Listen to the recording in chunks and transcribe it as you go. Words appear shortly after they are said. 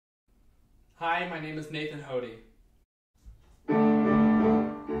Hi, my name is Nathan Hoty.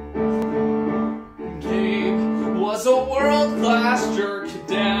 Gabe was a world-class jerk.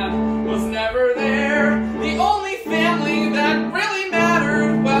 Dad was never there. The only family that really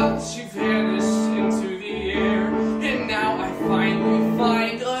mattered, well, she vanished into the air. And now I finally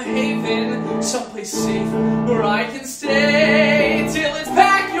find a haven, someplace safe where I can stay till it's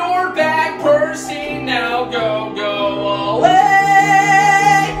pack your bag, Percy, now go, go away.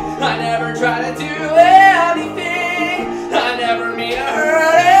 I never try to do anything, I never mean to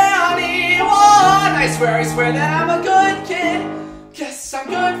hurt anyone. I swear that I'm a good kid. Guess I'm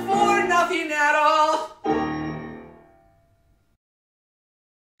good for nothing at all.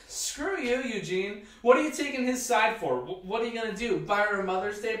 Screw you, Eugene. What are you taking his side for? What are you gonna do? Buy her a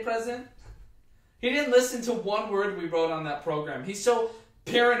Mother's Day present? He didn't listen to one word we wrote on that program. He's so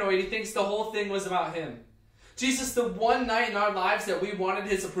paranoid he thinks the whole thing was about him. Jesus, the one night in our lives that we wanted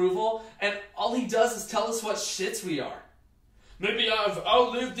his approval, and all he does is tell us what shits we are. Maybe I've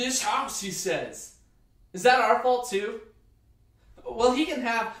outlived this house, he says. Is that our fault too? Well, he can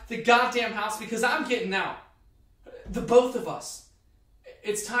have the goddamn house because I'm getting out. The both of us.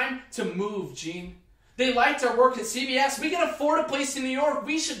 It's time to move, Gene. They liked our work at CBS. We can afford a place in New York.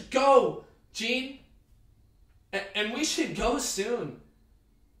 We should go, Gene. And we should go soon.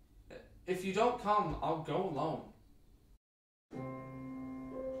 If you don't come, I'll go alone.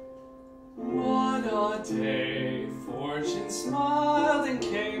 What a day. Fortune smiled and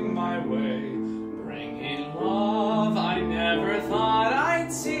came my way, bringing love I never thought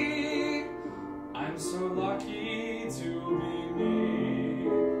I'd see. I'm so lucky to be me.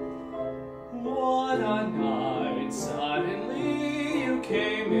 What a night. Suddenly you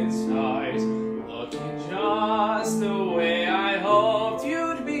came inside, looking just the way I hoped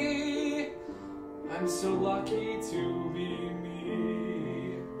you'd be. I'm so lucky to be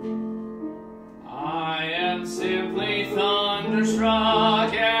me. I am simply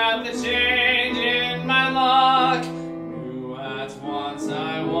thunderstruck at the change in my luck. Knew at once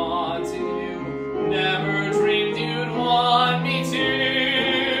I wanted you, never dreamed you'd want me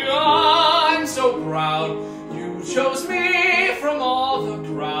to. I'm so proud you chose me from all the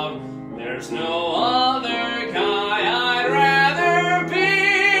crowd. There's no other guy I'd rather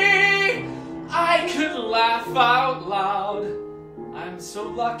be. I could laugh out loud. I'm so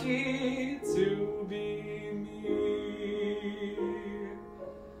lucky to be